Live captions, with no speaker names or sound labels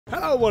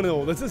Hello one and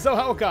all, this is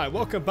Guy.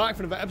 Welcome back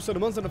for another episode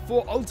of Monster Hunter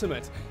 4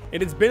 Ultimate.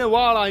 It has been a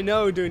while, I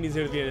know, doing these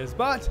videos,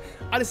 but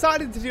I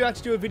decided to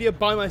actually do a video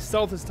by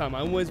myself this time.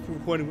 I'm always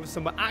recording with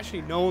someone,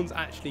 actually no one's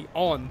actually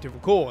on to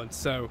record,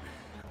 so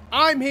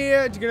I'm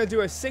here going to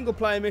do a single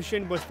player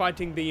mission, was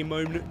fighting the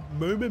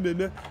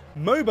Monoblos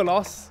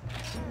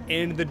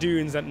in the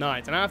dunes at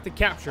night, and I have to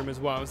capture him as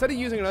well. Instead of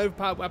using an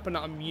overpowered weapon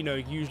that I'm,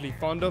 usually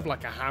fond of,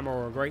 like a hammer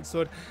or a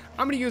greatsword,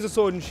 I'm going to use a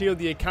sword and shield,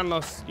 the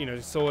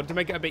Canlos, sword, to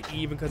make it a bit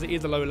even, because it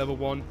is a low level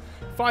one.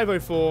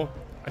 504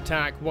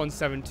 attack,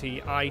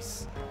 170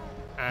 ice,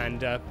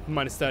 and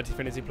minus 30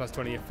 affinity, plus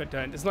 20 effect.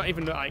 It's not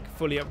even like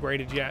fully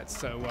upgraded yet,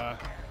 so well,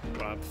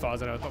 as far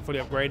as I know, it's not fully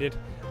upgraded.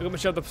 I've got my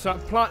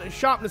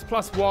sharpness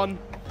plus 1,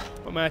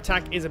 but my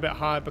attack is a bit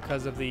higher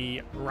because of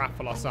the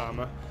Rathalos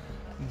armor.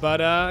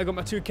 But I got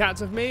my 2 cats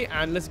with me,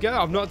 and let's go.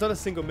 I've not done a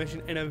single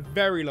mission in a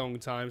very long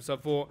time, so I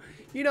thought,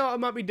 it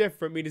might be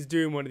different, me just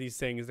doing one of these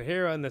things. The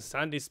hero and the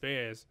sandy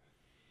spears.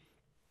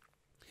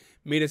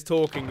 Me just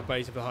talking the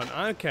base of the hunt.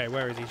 Okay,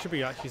 where is he? Should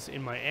be actually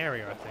in my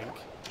area, I think.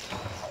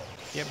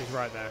 Yep, he's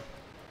right there.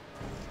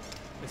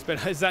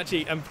 It's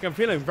actually, I'm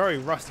feeling very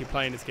rusty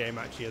playing this game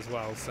actually as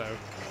well, so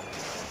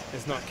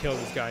let's not kill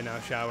this guy now,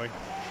 shall we?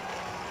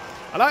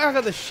 I like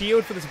how the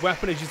shield for this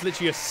weapon is just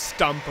literally a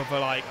stump of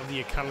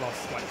the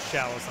Canlos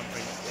shell or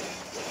something.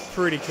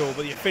 Pretty cool,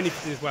 but the affinity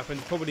for this weapon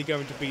is probably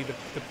going to be the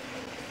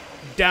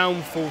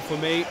downfall for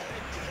me.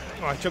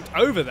 Oh, I jumped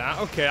over that.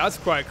 Okay, that's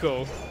quite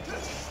cool.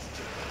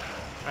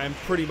 I am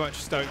pretty much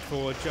stoked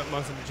for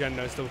Monster Hunter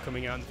Geno still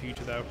coming out in the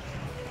future though.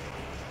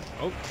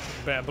 Oh,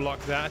 better block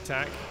that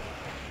attack.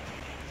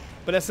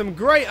 But there's some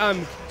great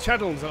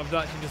channels that have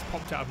actually just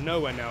popped out of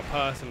nowhere now,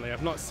 personally.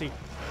 I've not seen...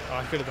 Oh,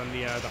 I could have done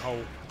the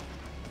whole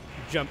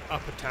jump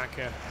up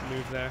attacker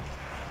move there.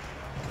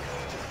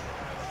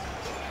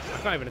 I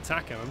can't even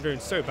attack him. I'm doing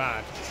so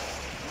bad.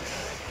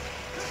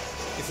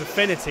 Its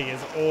affinity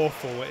is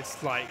awful.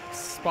 It's like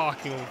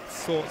sparking all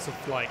sorts of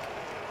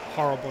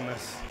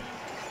horribleness.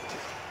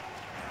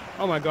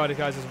 Oh my god, this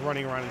guy's just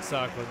running around in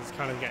circles. It's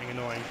kind of getting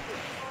annoying.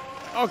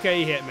 Okay,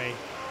 he hit me.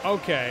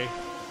 Okay,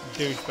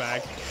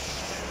 douchebag.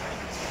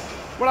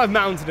 Well, I've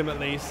mounted him at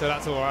least, so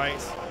that's alright.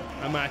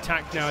 And my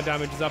attack now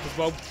damage is up as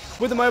well.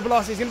 With the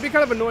Monoblos, he's going to be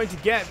kind of annoying to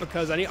get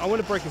because I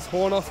want to break his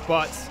horn off,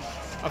 but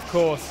of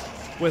course,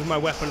 with my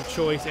weapon of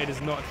choice, it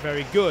is not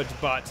very good.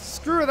 But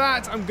screw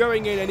that, I'm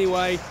going in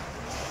anyway.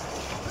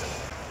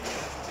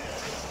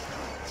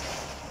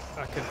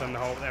 I could have done the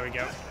whole, there we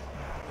go.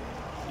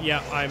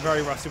 Yeah, I'm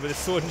very rusty with this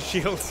sword and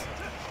shield.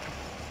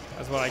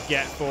 That's what I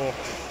get for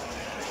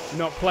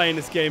not playing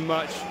this game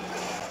much.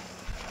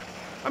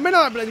 I mean,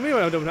 I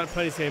don't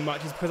play this game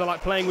much. It's because I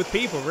like playing with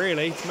people,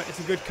 really. It's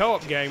a good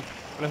co-op game.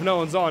 And if no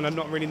one's on, I'm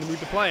not really in the mood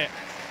to play it.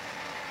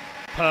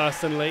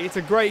 Personally, it's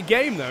a great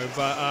game, though.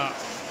 But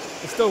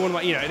it's still one of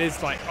my, it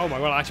is like, oh my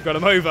god, I actually got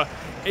him over.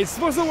 It's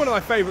still one of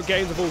my favourite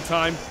games of all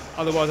time.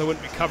 Otherwise, I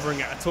wouldn't be covering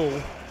it at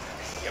all.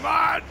 Come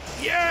on!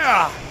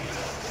 Yeah!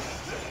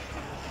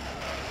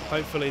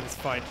 Hopefully, this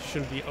fight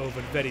should be over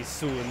very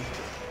soon.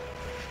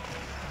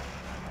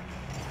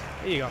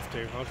 Here you have to.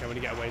 Okay, I'm going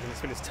to get away from him.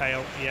 Spin his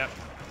tail. Yep.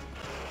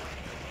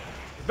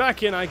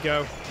 Back in I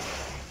go.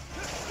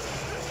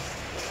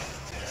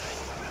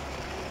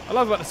 I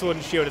love about the sword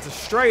and shield. It's a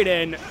straight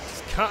in.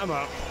 Just cut him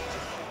up.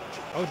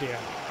 Oh dear.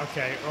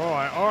 Okay.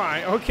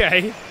 Alright.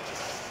 Okay.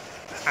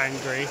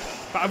 Angry.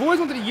 But I've always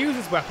wanted to use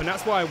this weapon.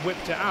 That's why I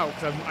whipped it out.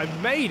 Because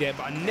I've made it,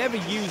 but I never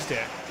used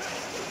it.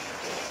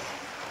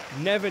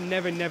 Never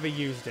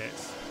used it.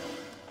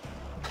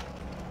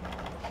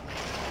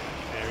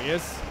 There he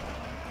is.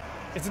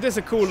 It's just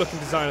a cool looking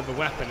design of the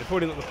weapon. It's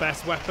probably not the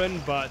best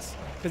weapon, but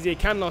because the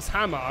Canlos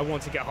hammer I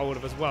want to get hold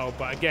of as well.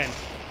 But again,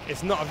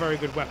 it's not a very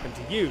good weapon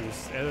to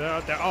use. There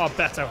are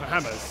better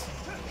hammers.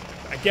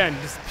 Again,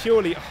 just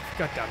purely, oh,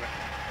 god damn it.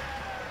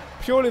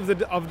 Purely of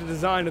the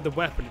design of the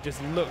weapon, it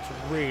just looks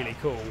really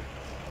cool.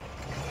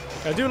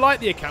 I do like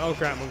the Canlos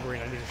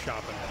green. I need to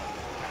sharpen it.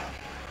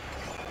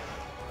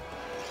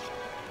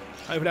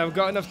 I haven't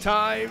got enough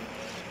time.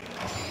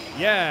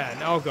 Yeah.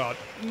 Oh god.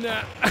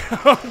 Nah.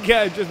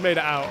 Okay, I just made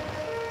it out.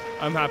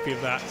 I'm happy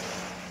with that.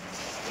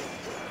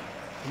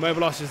 The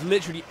Monoblos just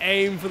literally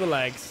aim for the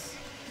legs.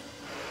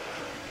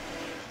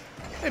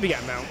 Maybe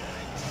get him out.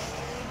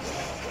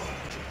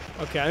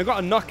 Okay, I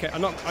got a knockdown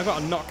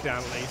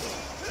at least.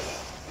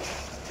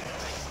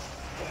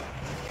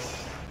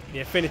 The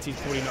affinity's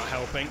probably not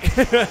helping.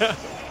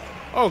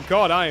 Oh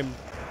god, I am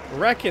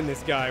wrecking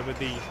this guy with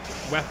the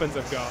weapons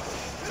I've got.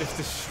 Just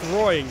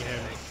destroying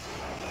him.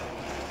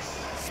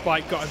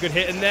 Spike got a good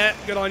hit in there.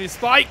 Good on you,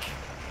 Spike.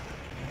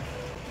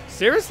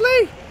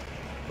 Seriously?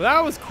 Well,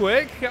 that was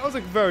quick. That was a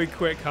very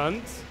quick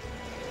hunt.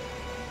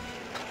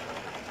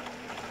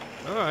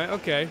 Alright,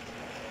 okay.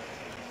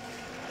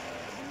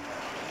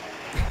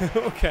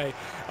 Okay.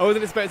 I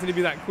wasn't expecting to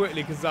be that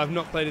quickly because I've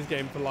not played this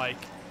game for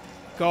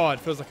God,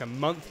 it feels like a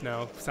month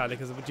now, sadly,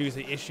 because of due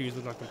to issues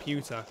with my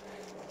computer.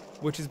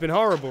 Which has been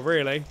horrible,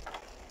 really.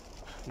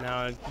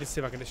 Now, let's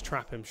see if I can just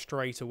trap him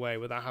straight away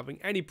without having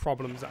any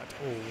problems at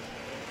all.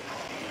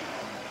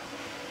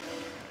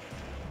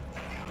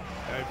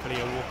 Hopefully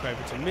he'll walk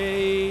over to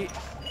me.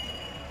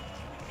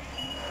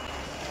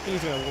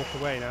 He's going to walk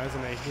away now,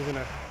 isn't he? He's going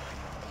to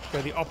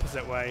go the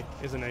opposite way,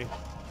 isn't he?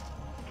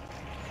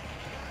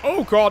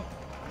 Oh, God!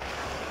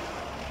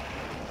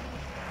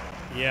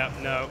 Yeah,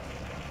 no.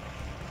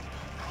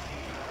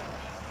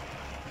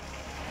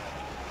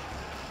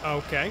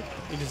 Okay.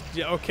 You just...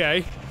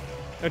 Okay.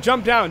 Now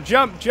jump down.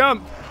 Jump,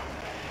 jump!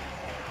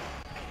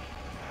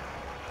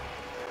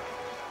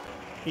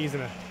 He's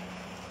in a...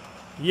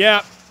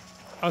 Yep.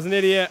 I was an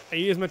idiot. I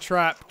used my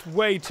trap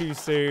way too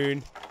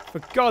soon. For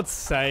God's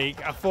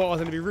sake. I thought I was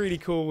going to be really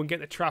cool and get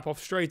the trap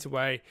off straight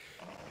away.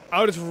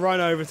 I'll just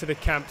run over to the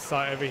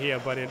campsite over here,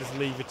 buddy, and just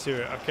leave you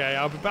to it. Okay,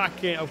 I'll be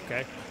back in.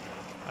 Okay.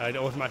 It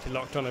automatically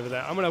locked on over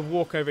there. I'm going to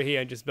walk over here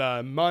and just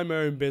mind my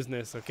own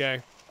business,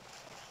 okay?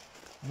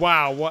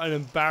 Wow, what an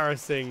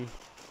embarrassing...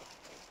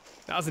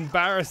 That was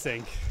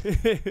embarrassing.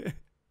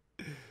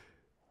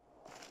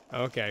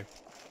 Okay.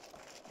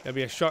 There'll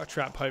be a shot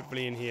trap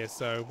hopefully in here,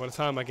 so by the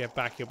time I get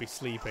back, he'll be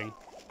sleeping.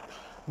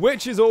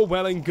 Which is all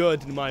well and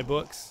good in my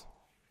books.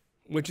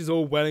 Which is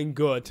all well and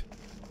good.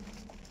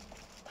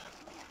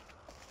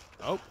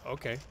 Oh,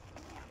 okay.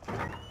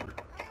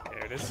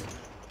 There it is.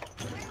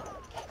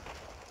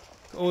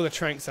 All the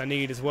tranks I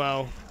need as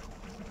well.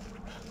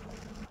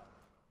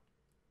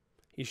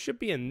 He should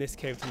be in this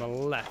cave to my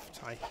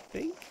left, I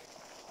think.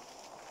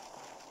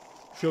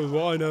 Shows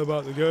what I know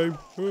about the game.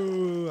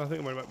 Ooh, I think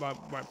I might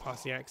right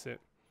past the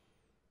exit.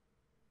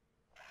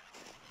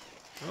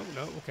 Oh,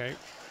 no, okay.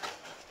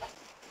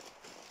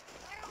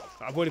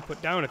 I've already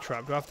put down a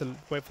trap. Do I have to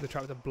wait for the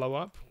trap to blow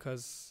up?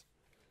 Because...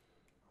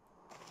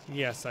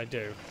 Yes, I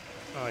do.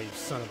 Oh, you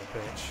son of a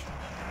bitch.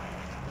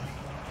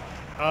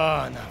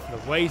 Oh, no, for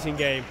the waiting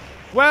game.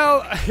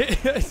 Well,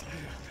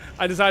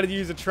 I decided to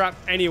use a trap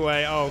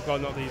anyway. Oh,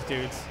 God, not these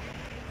dudes.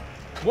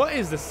 What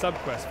is the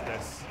subquest for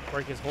this?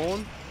 Break his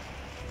horn?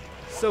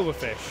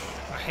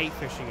 Silverfish. I hate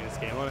fishing in this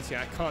game. Honestly,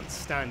 I can't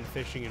stand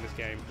fishing in this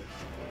game.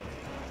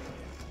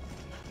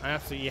 I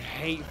absolutely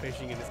hate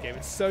fishing in this game.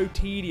 It's so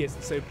tedious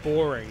and so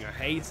boring. I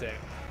hate it.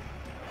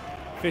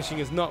 Fishing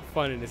is not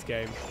fun in this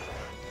game.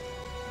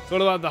 It's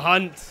all about the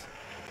hunt.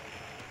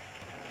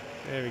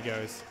 There he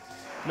goes.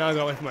 Now I've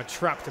got to wait for my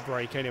trap to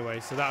break anyway,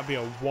 so that'll be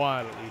a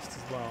while at least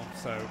as well.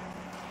 So,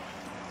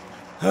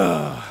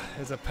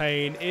 there's a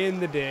pain in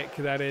the dick,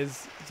 that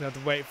is, to have to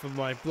wait for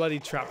my bloody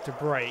trap to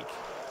break.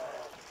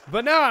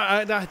 But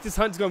no, this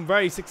hunt's gone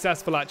very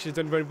successful actually. It's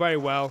done very, very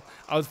well.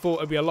 I was thought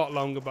it'd be a lot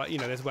longer, but you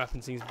know, this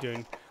weapon seems to be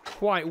doing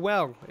quite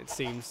well, it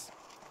seems.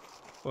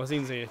 Well, it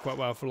seems to be quite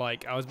well for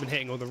like, I was been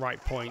hitting all the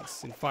right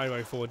points in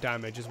 504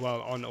 damage as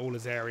well on all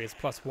his areas,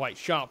 plus white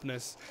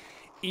sharpness.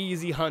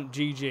 Easy hunt,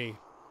 GG.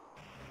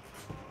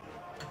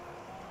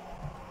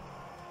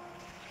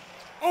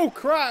 Oh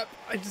crap!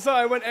 I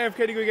decided I went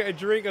AFK to go get a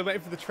drink. I was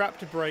waiting for the trap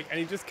to break, and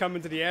he just come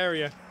into the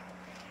area.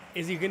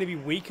 Is he going to be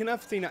weak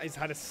enough, seeing that he's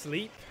had a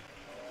sleep?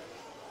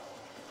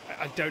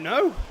 I don't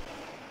know.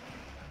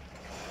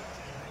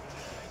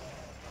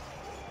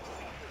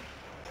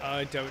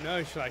 I don't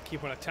know. Should I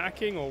keep on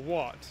attacking or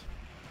what?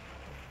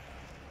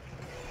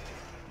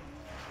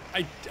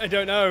 I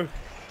don't know.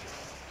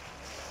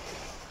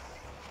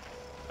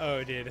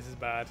 Oh dear, this is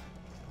bad.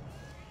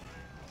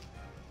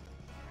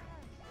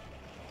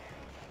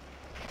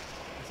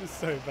 This is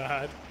so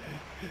bad.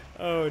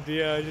 Oh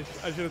dear,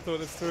 I should have thought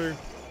this through.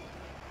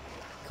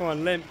 Come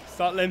on, limp.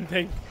 Start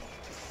limping.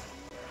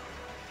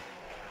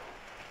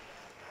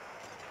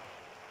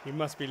 You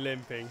must be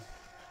limping.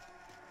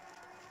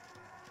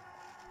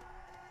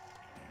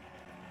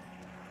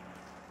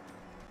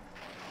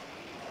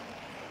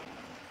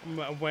 I'm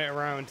gonna wait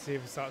around to see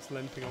if it starts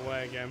limping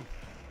away again.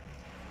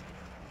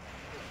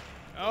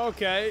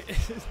 Okay,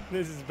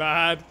 this is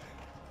bad.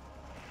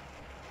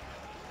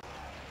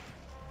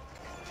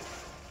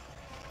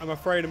 I'm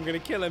afraid I'm gonna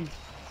kill him.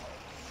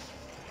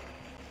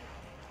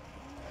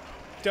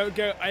 Don't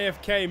go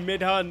AFK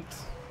mid-hunt.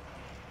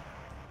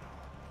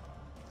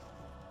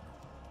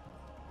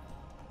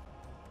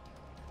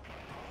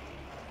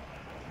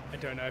 I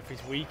don't know if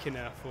he's weak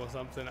enough or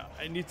something.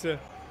 I need to...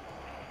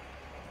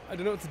 I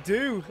don't know what to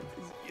do.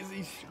 Is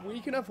he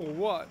weak enough or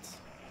what?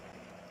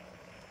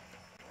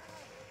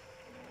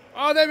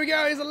 Oh, there we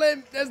go. Here's a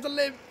limp. There's the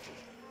limp.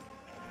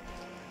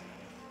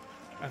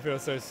 I feel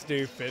so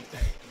stupid.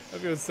 I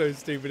feel so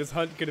stupid. This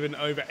hunt could have been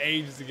over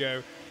ages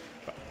ago.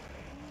 But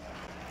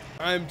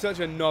I'm such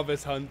a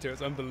novice hunter.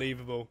 It's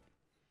unbelievable.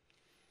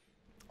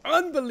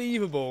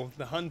 Unbelievable.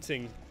 The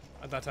hunting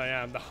that I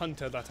am. The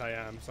hunter that I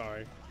am.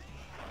 Sorry.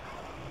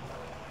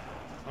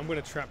 I'm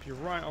going to trap you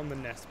right on the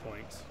nest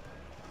point.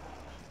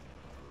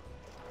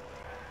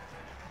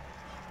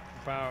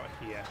 About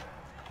here.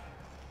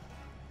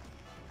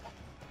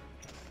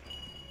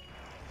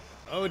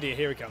 Oh dear,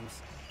 here he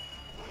comes.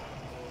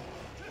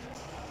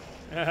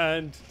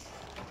 And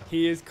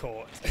he is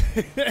caught.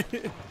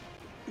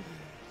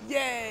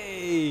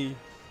 Yay!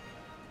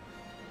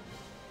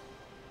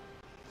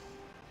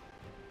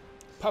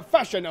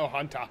 Professional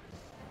hunter.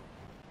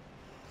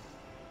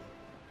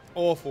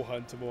 Awful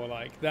hunter, more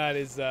like. That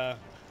is,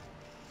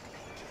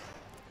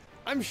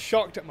 I'm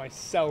shocked at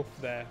myself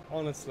there,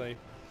 honestly.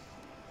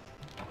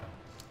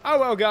 Oh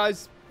well,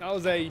 guys. That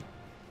was a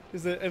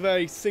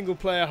very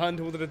single-player hunt.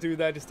 I wanted to do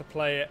there just to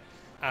play it.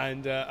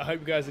 And I hope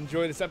you guys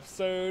enjoyed this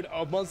episode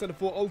of Monster Hunter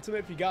 4 Ultimate.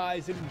 If you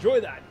guys did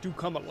enjoy that, do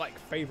comment, like,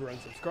 favorite,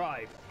 and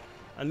subscribe.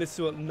 And this is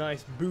what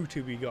nice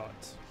booty we got.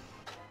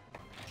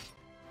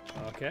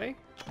 Okay.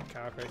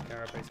 Carapace,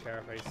 Carapace,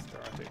 Carapace,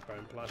 Thoracic,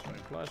 Bone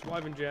Plus,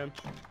 Wyvern Gem,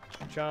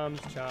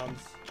 Charms.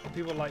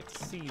 People like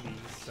to see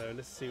these, so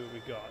let's see what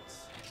we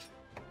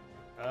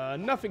got.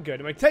 Nothing good.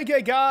 Anyway, take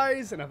care,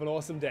 guys, and have an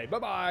awesome day.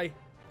 Bye-bye.